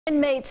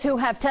Inmates who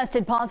have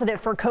tested positive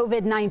for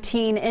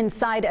COVID-19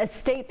 inside a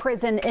state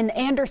prison in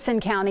Anderson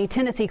County,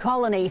 Tennessee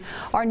Colony,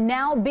 are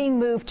now being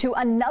moved to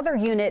another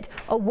unit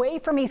away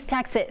from East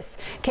Texas.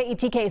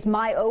 KETK's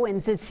My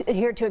Owens is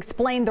here to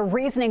explain the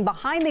reasoning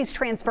behind these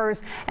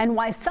transfers and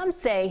why some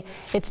say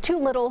it's too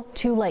little,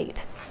 too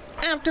late.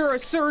 After a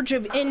surge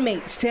of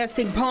inmates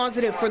testing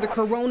positive for the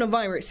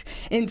coronavirus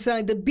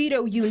inside the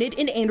Beto Unit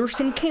in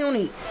Anderson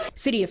County,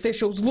 city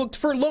officials looked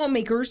for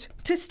lawmakers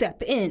to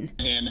step in.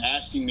 And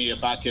asking me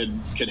if I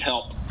could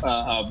help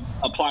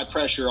apply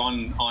pressure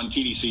on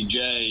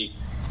TDCJ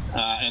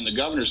and the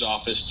governor's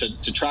office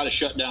to try to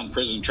shut down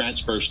prison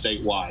transfers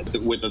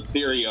statewide with a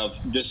theory of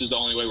this is the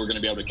only way we're going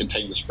to be able to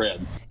contain the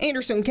spread.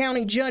 Anderson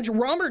County Judge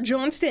Robert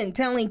Johnston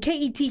telling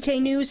KETK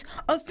News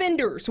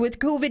offenders with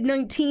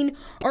COVID-19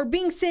 are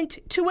being sent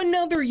to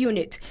another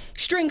unit,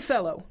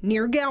 Stringfellow,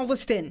 near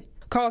Galveston,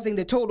 causing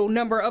the total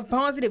number of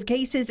positive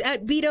cases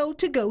at Beto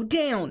to go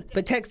down.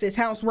 But Texas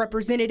House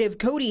Representative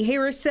Cody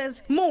Harris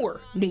says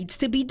more needs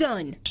to be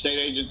done. State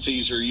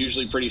agencies are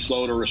usually pretty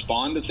slow to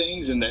respond to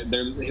things, and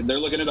they're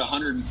looking at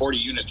 140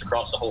 units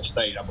across the whole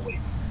state, I believe.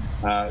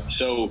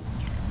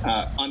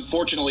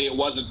 Unfortunately, it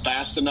wasn't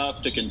fast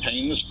enough to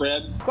contain the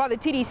spread. While the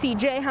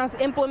TDCJ has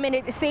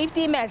implemented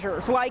safety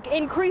measures like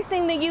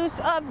increasing the use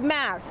of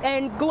masks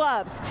and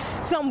gloves,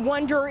 some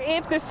wonder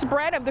if the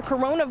spread of the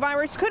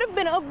coronavirus could have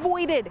been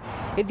avoided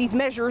if these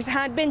measures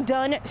had been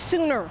done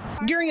sooner.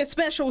 During a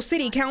special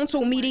city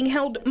council meeting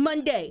held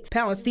Monday,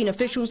 Palestine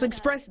officials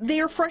expressed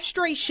their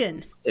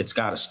frustration. It's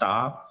got to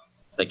stop.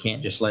 They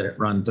can't just let it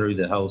run through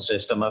the whole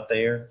system up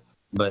there.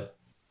 But,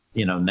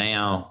 you know,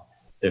 now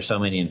there's so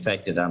many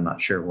infected, I'm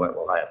not sure what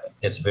will happen.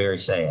 It's very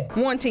sad.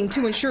 Wanting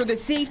to ensure the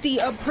safety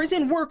of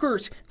prison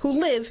workers who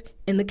live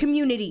in the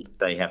community.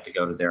 They have to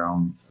go to their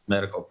own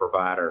medical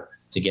provider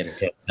to get a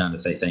test done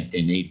if they think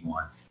they need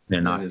one.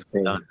 They're not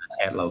done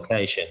at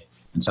location.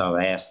 And so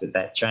I asked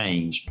that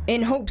change.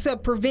 In hopes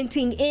of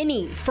preventing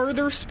any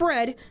further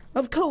spread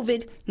of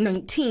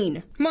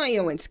COVID-19. My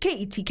Owens,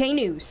 KETK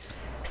News.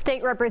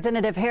 State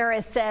Representative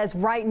Harris says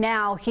right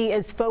now he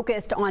is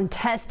focused on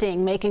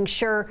testing, making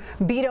sure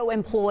Beto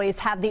employees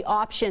have the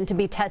option to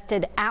be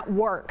tested at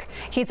work.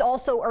 He's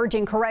also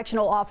urging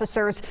correctional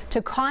officers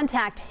to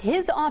contact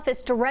his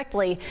office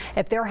directly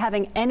if they're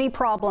having any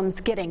problems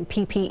getting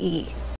PPE.